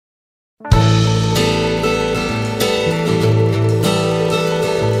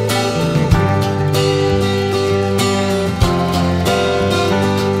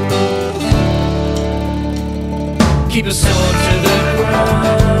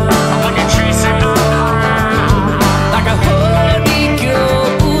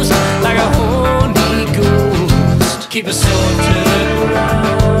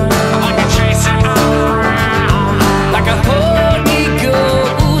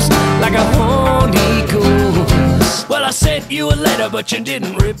sent you a letter, but you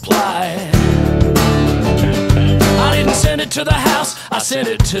didn't reply. I didn't send it to the house, I sent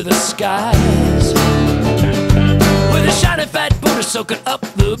it to the skies. With a shiny fat Buddha soaking up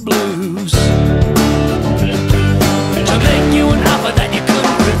the blues. To make you an offer that you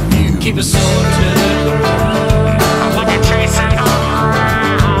couldn't refuse. Keep it sword to the ground. Like a chasing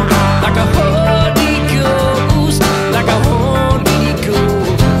around. Like a horny ghost. Like a horny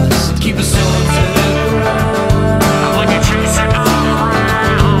ghost. Keep it sword to the ground. Like a chasing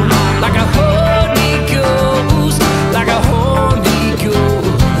around. Like a horny ghost. Like a horny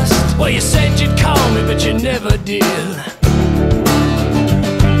ghost. Well, you said you'd call me, but you never did.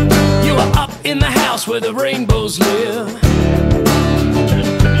 You were up in the house where the rainbows live,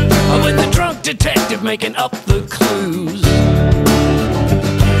 with the drunk detective making up the clues.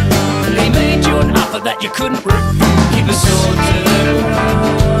 He made you an offer that you couldn't refuse. Keep it sword to the ground.